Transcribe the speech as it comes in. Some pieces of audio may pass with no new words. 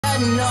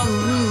Celebrate,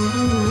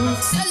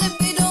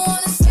 don't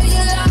wanna say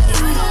you like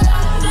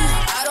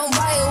I don't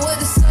buy it with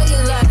the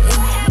cellulite.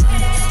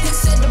 You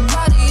said the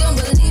body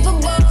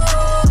unbelievable.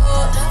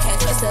 Can't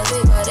trust a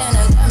bigger than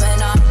a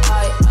Gemini.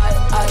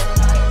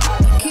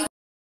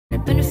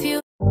 It's been a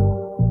few.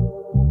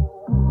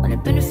 Only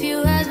been a few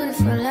hours, but it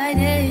felt like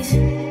days.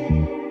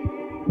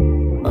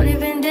 Only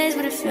been days,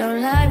 but it felt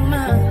like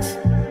months.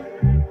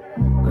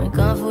 Been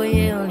gone for a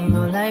year, only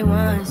know like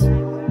once.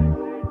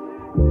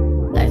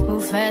 Life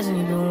moves fast when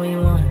you do what you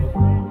want.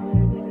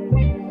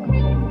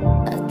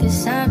 At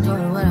this time,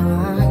 doing what I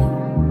want.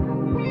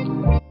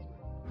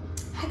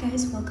 Hi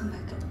guys, welcome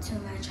back to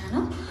my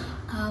channel.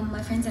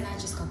 My friends and I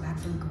just got back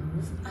from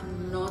Groove.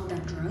 I'm not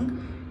that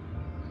drunk,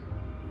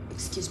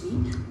 excuse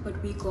me,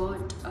 but we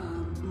got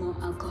more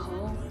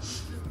alcohol.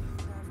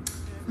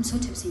 I'm so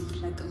tipsy,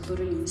 like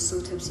literally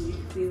so tipsy.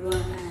 We were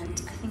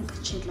at, I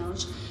think, Chit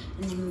Lounge,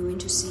 and then we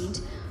went to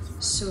Saint,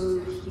 so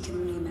you can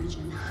only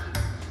imagine.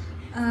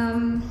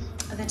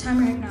 The time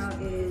right now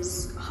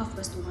is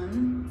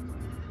 1:30.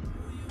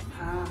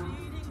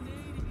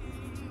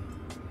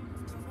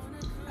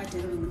 I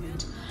didn't know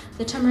that.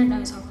 The time right now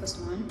is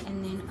 1:30,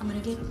 and then I'm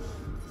gonna get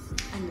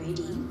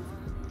unready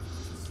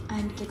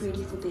and get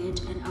ready for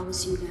bed, and I will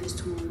see you guys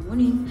tomorrow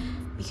morning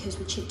because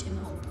we checked in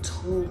a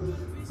hotel.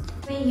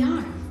 There you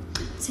are.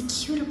 It's a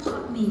cute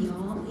apartment,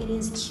 y'all. It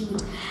is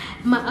cute.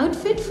 My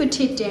outfit for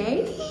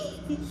today,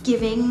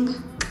 giving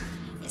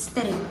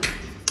aesthetic,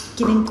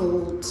 giving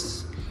gold,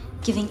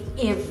 giving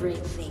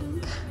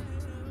everything.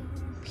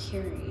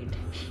 Period.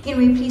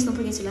 Anyway, please don't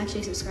forget to like,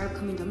 share, subscribe,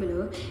 comment down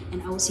below,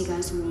 and I will see you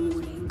guys tomorrow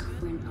morning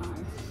when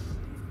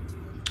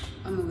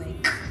I'm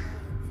awake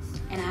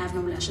and I have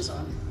no lashes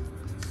on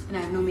and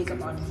I have no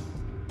makeup on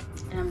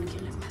and I'm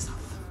looking like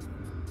myself.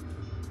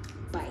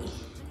 Bye.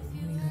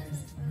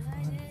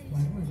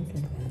 Why do I look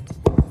like that?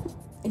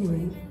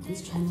 Anyway,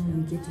 this channel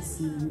you get to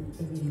see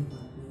everything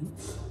about me.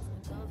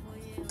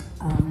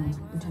 I'm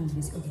trying to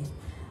just okay.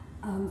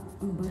 I'm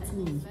about to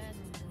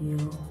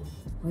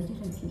why did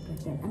I sleep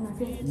like that? I'm not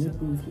afraid to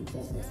make me sleep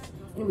like this.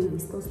 Anyway, we're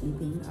still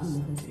sleeping. I'm the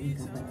first to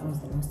wake up, but I was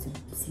the last to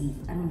sleep.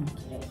 I don't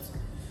care.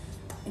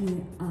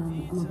 Anyway,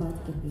 I'm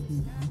about to get ready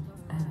now.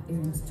 I have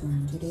errands to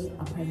run today.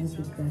 I'll probably take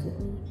you guys with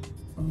me,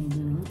 or maybe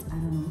not. I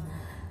don't know.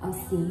 I'll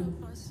see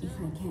if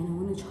I can. I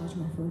want to charge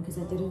my phone because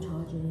I didn't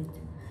charge it.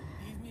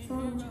 So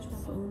I'm gonna charge my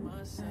phone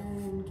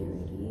and get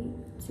ready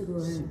to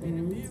go on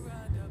errands.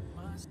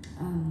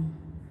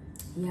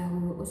 Yeah, we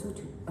were also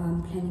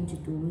planning to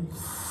do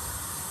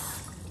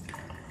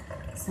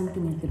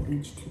something at the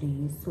beach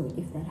today. So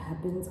if that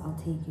happens, I'll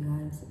take you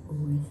guys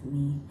with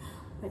me.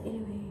 But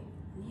anyway,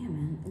 yeah,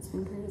 man, it's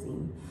been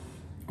crazy.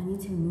 I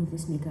need to remove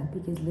this makeup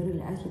because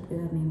literally I slept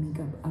without my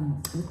makeup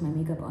with my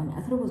makeup on.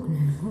 I thought I was gonna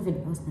remove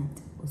it last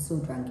night. I was so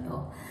drunk,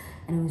 y'all,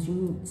 and I was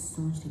drinking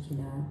so much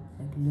tequila.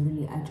 Like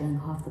literally, I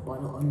drank half the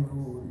bottle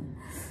alone.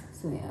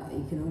 So yeah,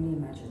 you can only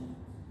imagine.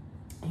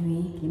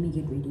 Anyway, let me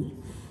get ready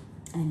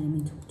and let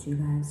me talk to you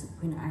guys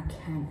when I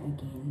can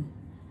again.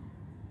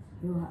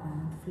 You are a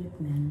flip,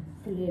 man.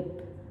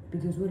 Flip,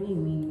 because what do you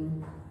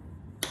mean?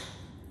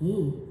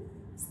 Yeah,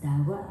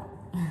 Stawa.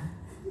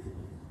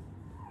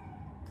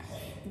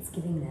 It's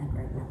giving that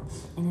right now,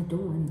 and I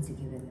don't want it to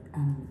give it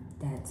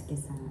that to get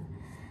some.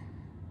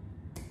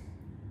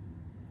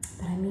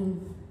 But I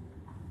mean,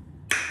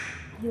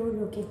 you'll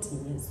look at it.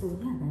 So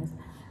yeah, guys,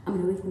 I'm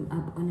gonna wake them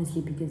up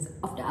honestly because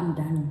after I'm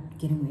done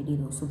getting ready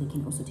though, so they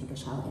can also take a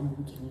shower and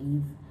we can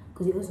leave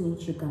because we also need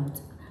to check out.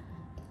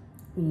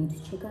 We need to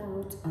check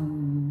out.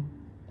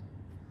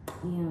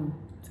 Yeah,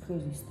 it's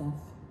crazy stuff.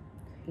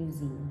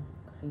 Crazy.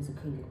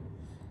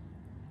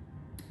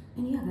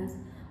 And yeah, guys,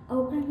 I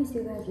will probably see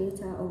you guys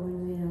later or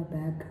when we are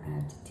back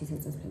at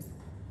T-Set's place.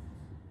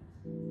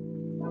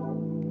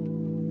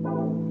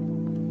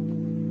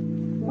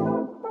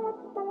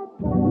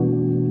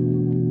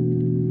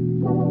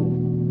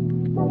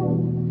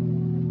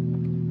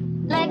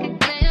 Like a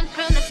glance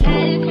from the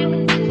past, you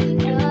can see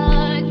the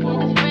dark. In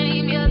the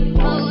frame, you're the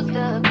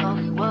poster on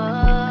the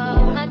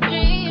wall. My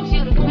dreams,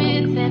 you the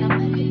prince, and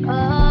I'm the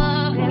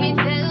pop. Fairy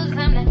tales,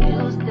 I'm not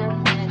used to that.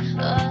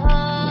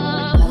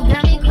 Oh,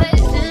 got me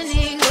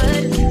questioning what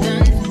it's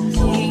done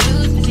to me.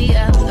 Used to be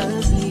out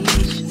of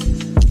reach.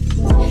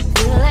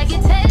 Feel like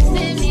you're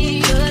testing me,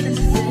 you're the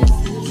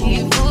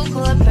necessity. Full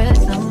court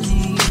press on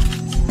me.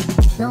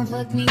 Don't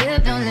fuck me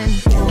up, don't let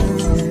me down.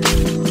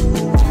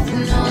 You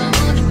know I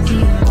wanna be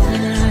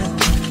around.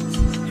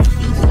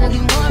 You tell me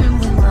more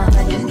and more. I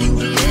didn't think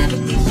we'd ever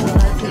be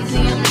short. Crazy,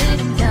 I'm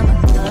letting down my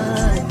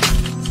guard.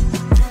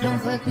 Don't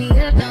fuck me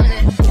up, don't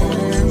let me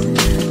down.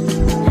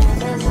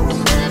 Cause if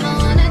it's love, I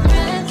wanna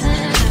drown.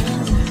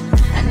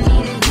 I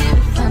need to hear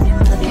it from you.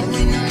 Looking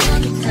when I know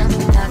you tell me.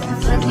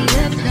 Don't fuck me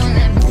up, don't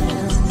let me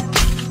down.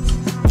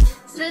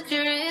 Such a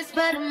risk,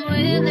 but I'm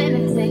willing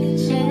to take a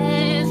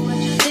chance. What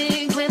you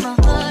think with my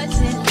heart's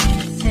in your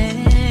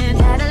hand?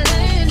 Gotta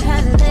learn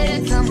how to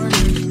let someone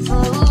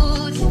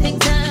hold. Take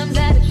time,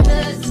 gotta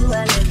trust who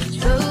I let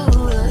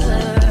control.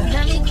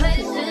 Got me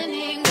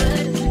questioning what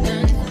it's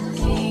done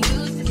to me.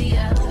 Used to be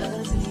out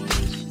of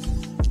reach.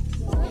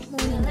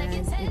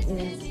 guys, it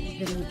is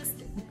the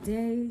next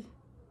day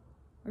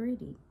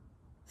already.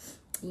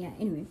 Yeah,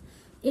 anyway,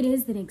 it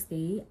is the next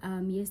day.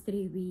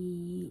 Yesterday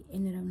we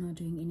ended up not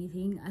doing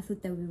anything. I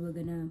thought that we were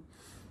gonna,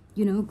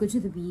 you know, go to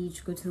the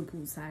beach, go to the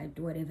poolside,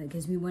 whatever,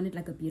 because we wanted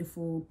like a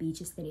beautiful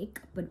beach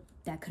aesthetic, but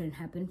that couldn't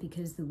happen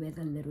because the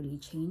weather literally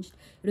changed.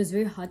 It was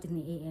very hot in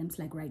the AMs,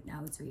 like right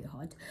now it's very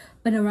hot,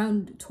 but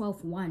around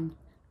 12:01,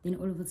 then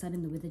all of a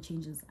sudden the weather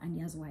changes, and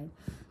that's why.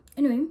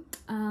 Anyway,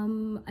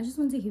 I just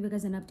want to give you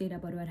guys an update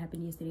about what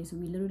happened yesterday. So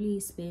we literally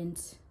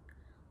spent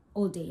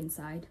all day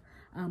inside.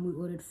 We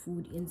ordered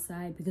food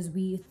inside because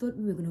we thought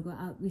we were gonna go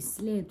out. We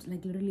slept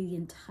like literally the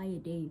entire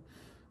day,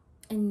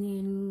 and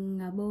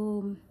then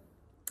about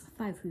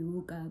 5 we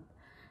woke up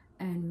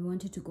and we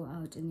wanted to go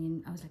out, and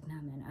then I was like,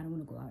 nah man, I don't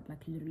want to go out.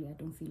 Like literally I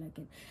don't feel like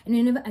it, and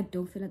whenever I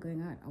don't feel like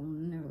going out, I will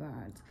never go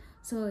out.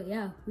 So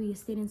yeah, we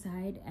stayed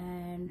inside,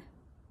 and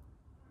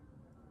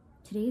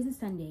today is a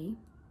Sunday,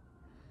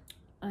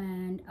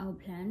 and our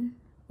plan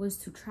was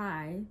to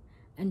try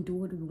and do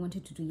what we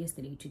wanted to do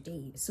yesterday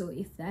today. So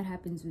if that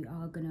happens, we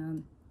are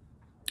gonna,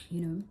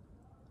 you know,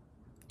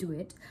 do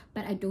it,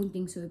 but I don't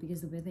think so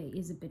because the weather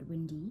is a bit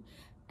windy,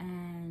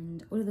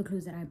 and all of the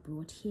clothes that I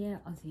brought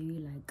here are very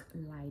like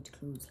light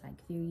clothes,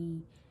 like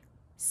very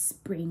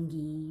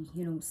springy,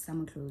 you know,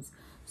 summer clothes.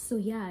 So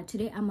yeah,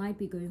 today I might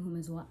be going home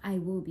as well. I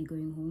will be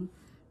going home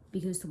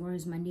because tomorrow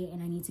is Monday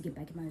and I need to get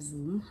back in my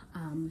Zoom.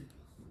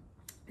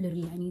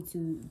 Literally I need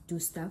to do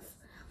stuff.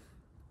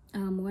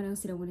 What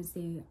else did I want to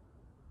say?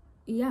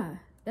 Yeah,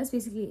 that's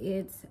basically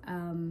it.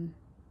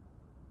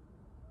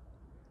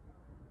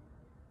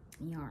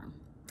 Yeah,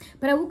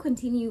 but I will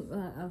continue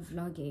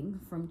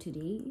vlogging from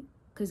today,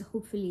 because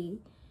hopefully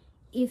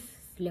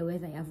if the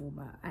weather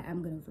I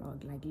am gonna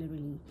vlog like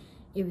literally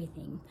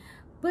everything.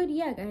 But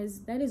yeah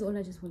guys, that is all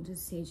I just wanted to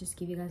say. Just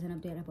give you guys an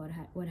update about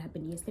what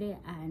happened yesterday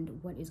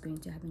and what is going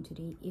to happen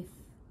today if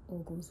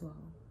all goes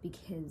well,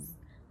 because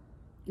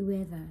the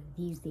weather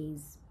these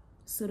days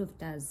sort of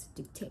does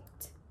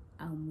dictate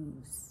our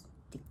moves.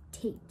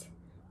 Dictate.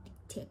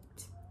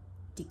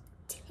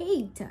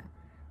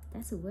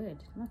 That's a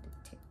word, not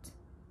dictate.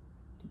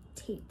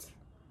 Dictate.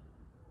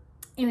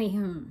 Anyway,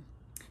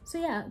 so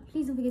yeah,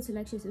 please don't forget to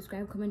like, share,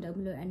 subscribe, comment down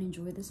below, and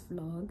enjoy this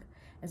vlog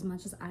as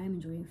much as I am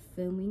enjoying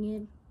filming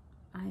it.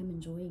 I am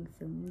enjoying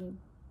filming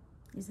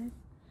it. Is that?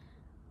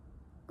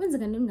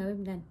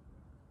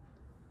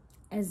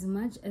 As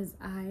much as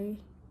I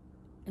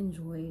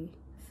enjoy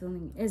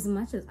filming, as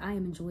much as I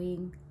am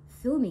enjoying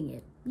filming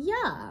it.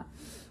 Yeah.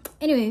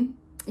 Anyway,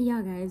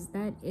 yeah guys,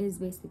 that is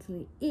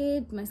basically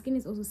it. My skin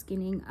is also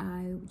skinning.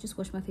 I just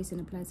washed my face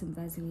and applied some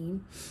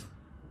Vaseline,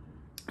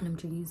 and I'm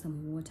drinking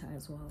some water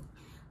as well.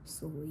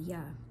 So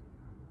yeah.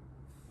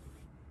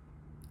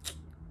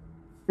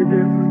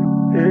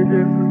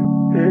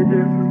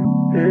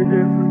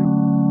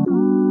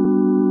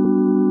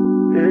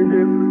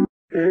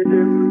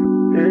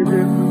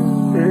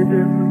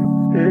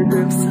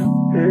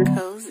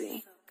 Cozy.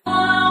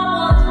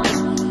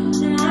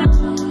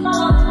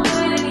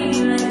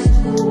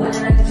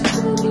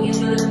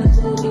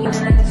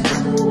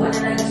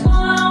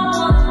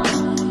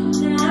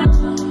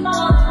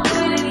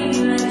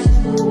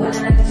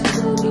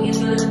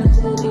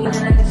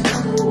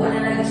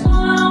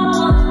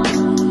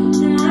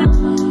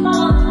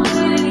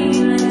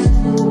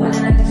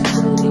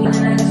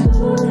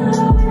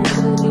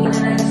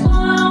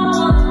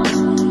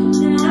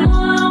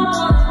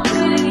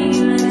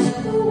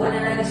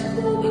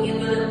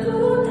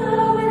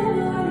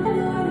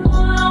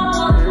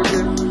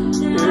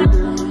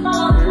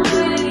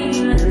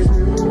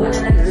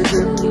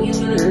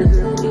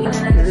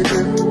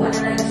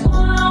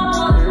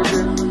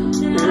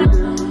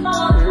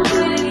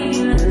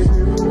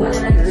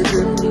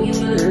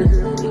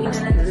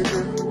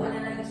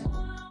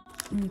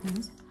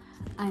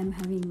 I am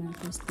having my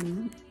first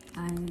meal.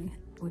 I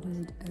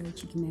ordered a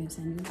chicken mayo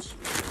sandwich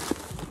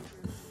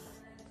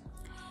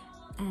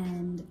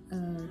and a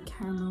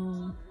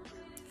caramel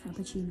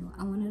frappuccino.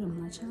 I wanted a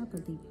matcha,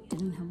 but they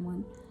didn't have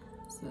one,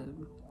 so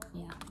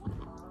yeah.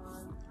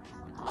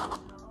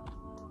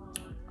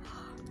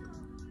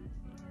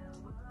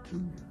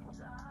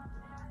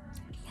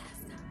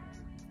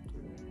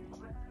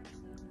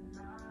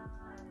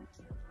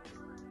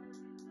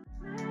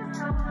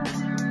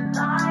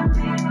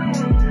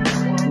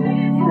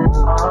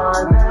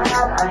 All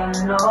that I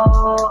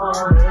know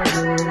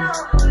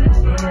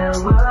it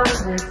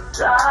was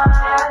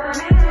inside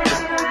me.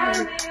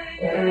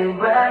 They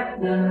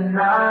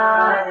recognize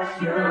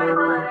you.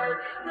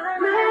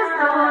 Please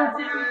don't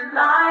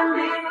deny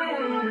me.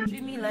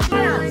 Treat me like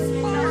this.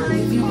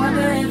 If you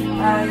wonder if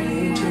I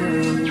hate you,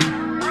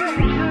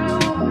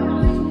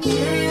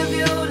 give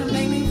you to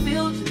make me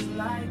feel just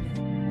like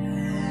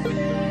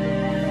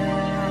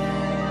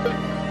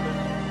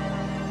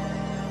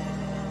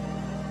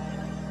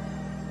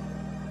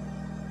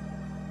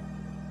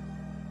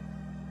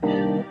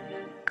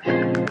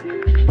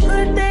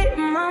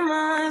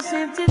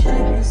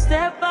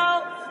step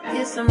out,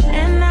 get some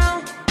air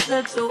now,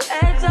 let your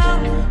edge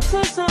out.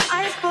 Put some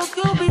ice, but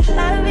you'll be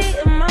heavy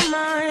in my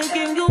mind.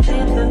 Can you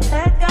get the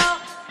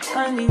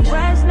I need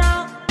rest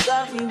now.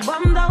 Got me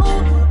bummed out.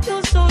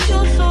 You so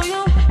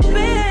you,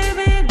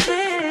 baby,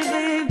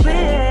 baby,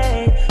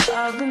 baby.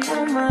 I've been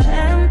on my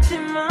empty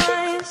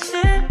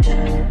mindset.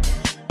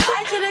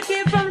 I should've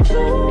kept from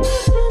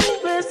losing the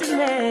best of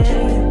me.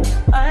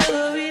 I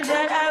worry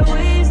that I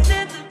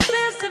wasted the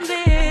best of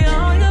me.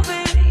 Oh, you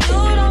baby,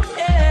 you don't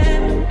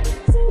care.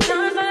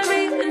 Sometimes I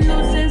read the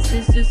nuisance,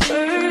 it's just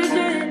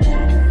urgent.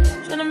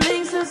 Tryna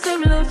make some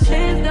similar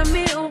change, got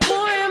me a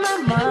war in my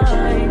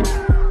mind.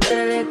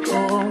 Let it go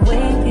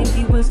away, think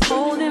he was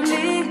holding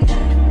me.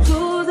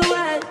 Choose the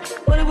right,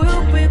 but it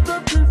will break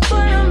up in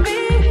front of me.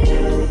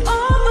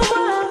 All the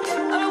while,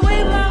 I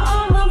wave my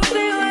arm, I'm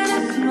feeling a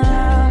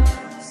smile.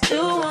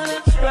 Still wanna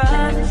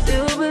try,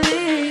 still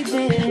believe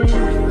in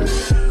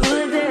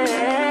good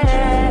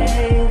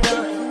days.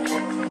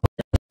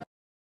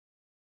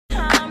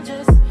 I'm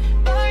just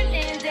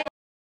burning day.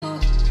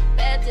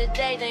 Better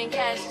day than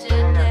cash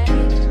today.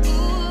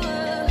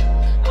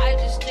 Ooh, I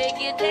just take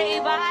it day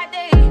by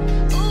day.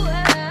 Ooh,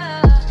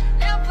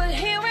 never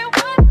hearing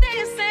what they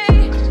say.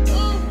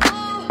 Ooh,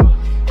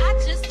 I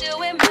just do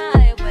it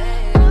my way.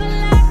 All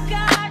I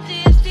got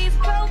is these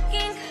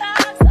broken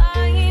clocks.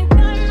 I ain't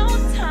got no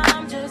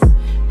time, just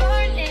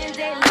burning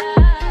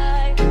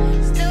daylight.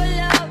 Still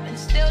love and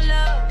still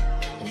love,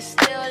 and it's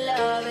still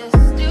love, it's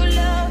still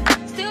love,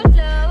 still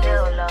love,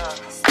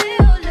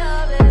 still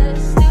love,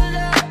 it's still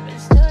love, and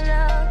still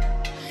love.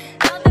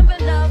 Nothing but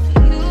love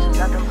for you,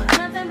 nothing but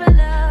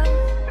love,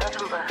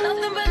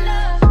 nothing but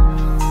love.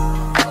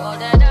 All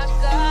that I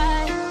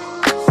got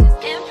is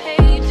in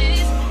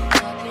pages,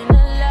 talking a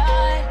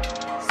lie.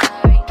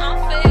 Sorry, I'm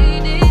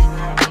faded.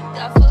 Think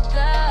I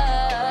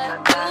forgot.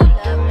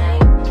 You love me,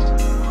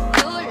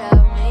 you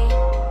love me,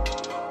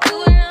 you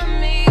love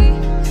me.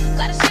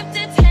 Gotta shift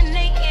at 10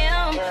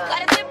 a.m.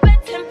 Gotta dip at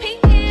 10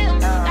 p.m.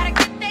 Gotta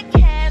get that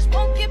cash,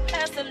 won't get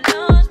past the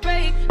lunch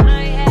break. I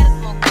ain't had a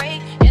smoke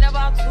break in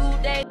about 2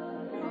 days.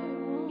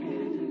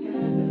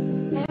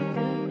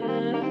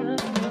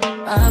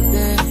 I've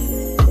been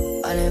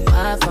all in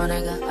my phone, I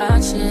got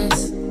options.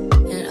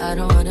 And I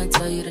don't wanna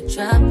tell you to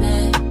drop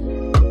it,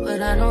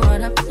 but I don't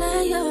wanna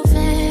play your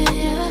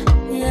fair.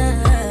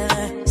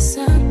 Yeah,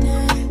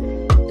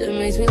 something that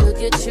makes me look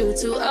at you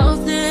too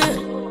often.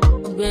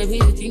 Oh, baby,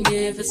 you can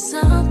give it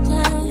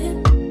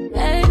something.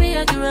 Baby,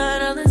 I can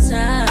run all the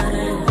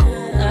time.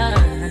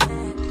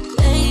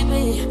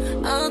 Baby,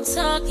 I'm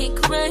talking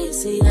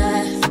crazy. I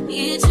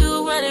need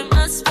you running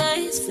my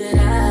space, but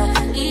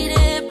I need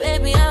it,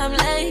 baby. I'm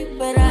late,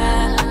 but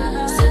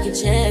I still can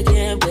check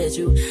in with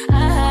you. I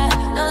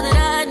know that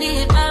I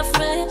need my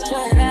friends,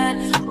 but I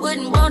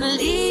wouldn't wanna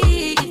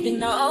leave. You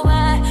know,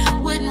 I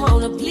wouldn't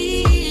wanna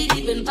bleed.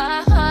 Even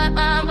my heart,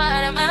 my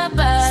mind, and my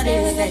body.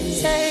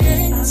 Say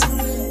it.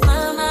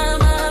 My mind,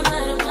 my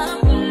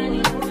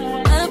body.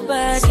 My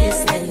body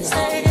says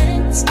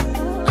it.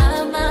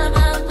 My mind,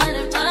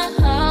 and my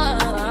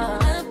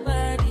heart. My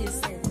body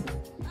says.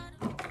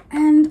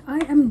 And I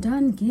am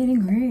done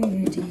getting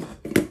ready.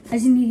 I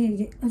just need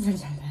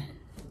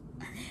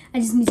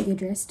to get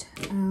dressed.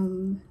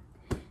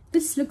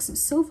 This looks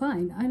so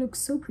fine. I look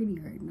so pretty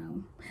right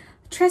now.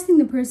 Trusting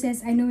the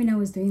process. I know when I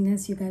was doing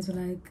this, you guys were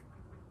like,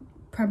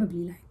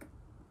 probably like,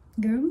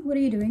 girl, what are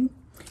you doing?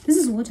 This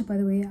is water, by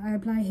the way. I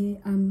apply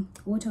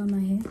water on my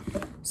hair.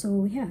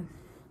 So yeah.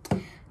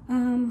 What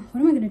am I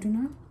gonna do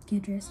now?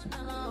 Get dressed.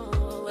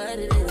 What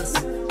it is.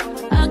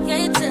 I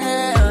can't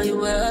tell you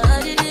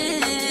what it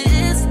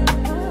is,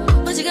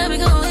 but you got me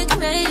going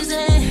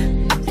crazy.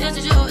 Just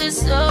to do it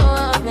so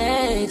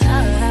amazing.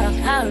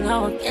 How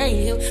long can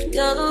you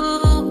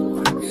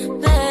go,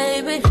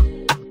 baby?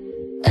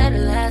 At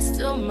last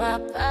to my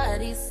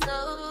body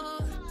slow.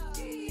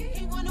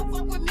 You wanna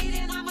fuck with me,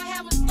 then I'ma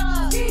have a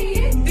thug.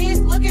 Bitch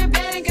looking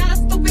bad and got a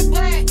stupid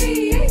black.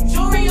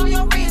 Jewelry on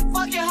your wrist,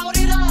 fuck it, hold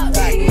it up.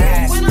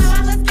 When I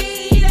holla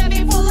ski, that be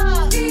pull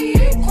up.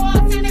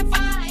 Cross in and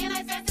fire, and I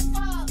fast as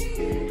fuck.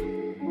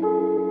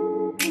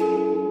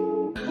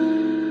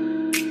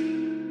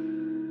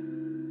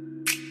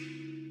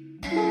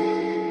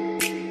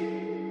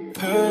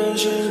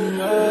 Persian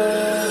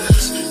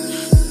rose,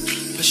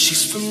 but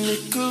she's from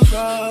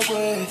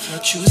Nicaragua.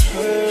 Thought you was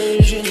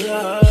Persian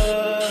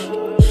love.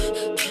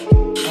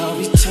 Are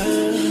we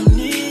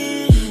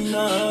turning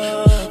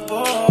up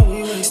or are we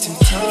wasting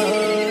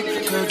time?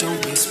 Girl,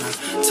 don't waste my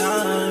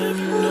time.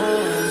 No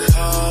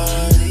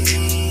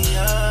party,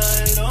 I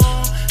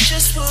don't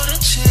just wanna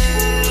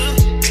chill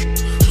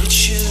with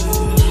you.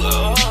 Oh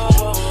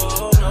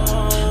no,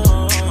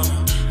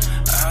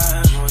 I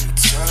wanna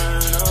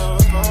turn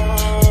up on.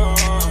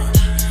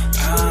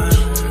 I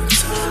wanna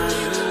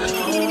turn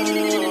on.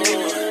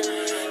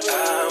 I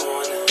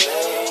wanna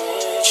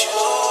let you.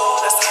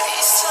 That's how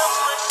these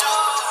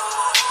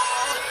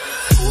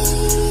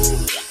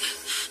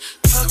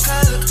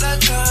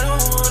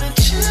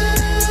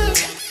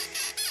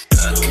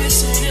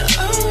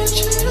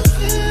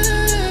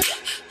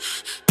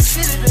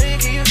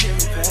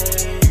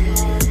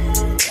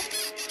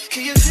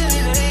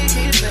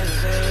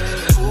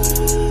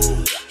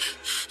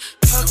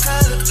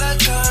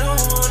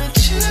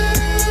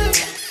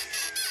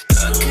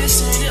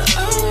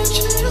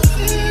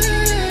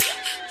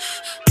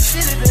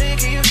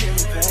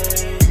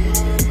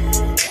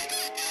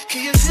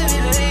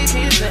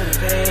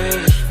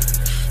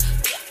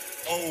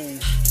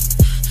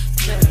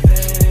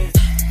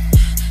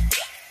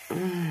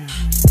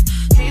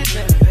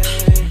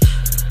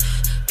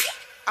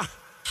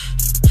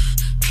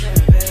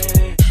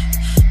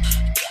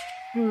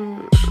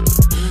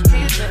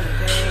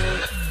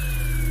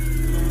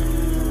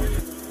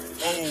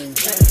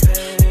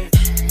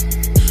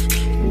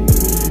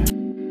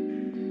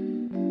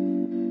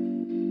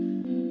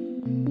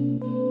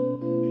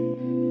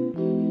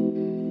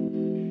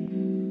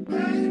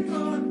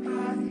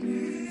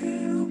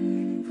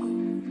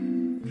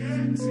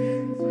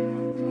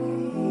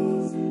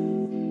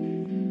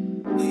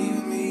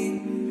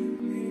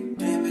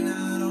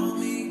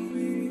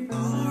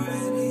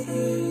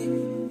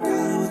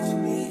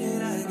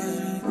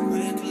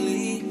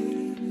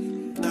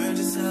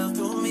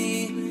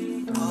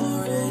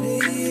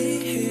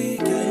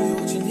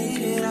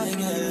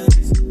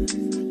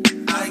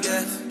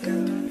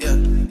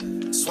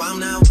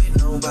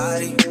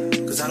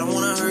Cause I don't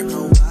wanna hurt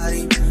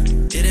nobody.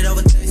 Did it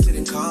over text,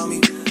 didn't call me.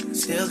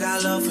 Still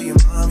got love for your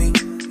mommy.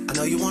 I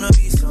know you wanna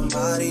be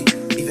somebody,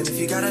 even if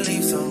you gotta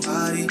leave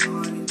somebody.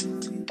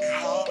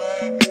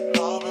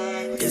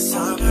 Yes,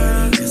 I'm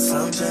hurting, yes,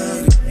 I'm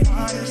jaded.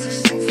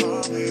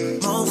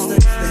 Most of the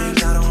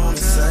things I don't wanna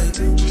say,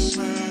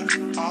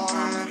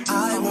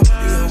 I won't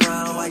be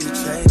around while you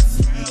chase.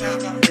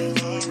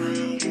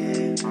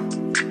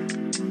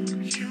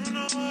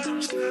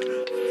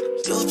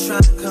 You'll try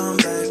to come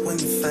back.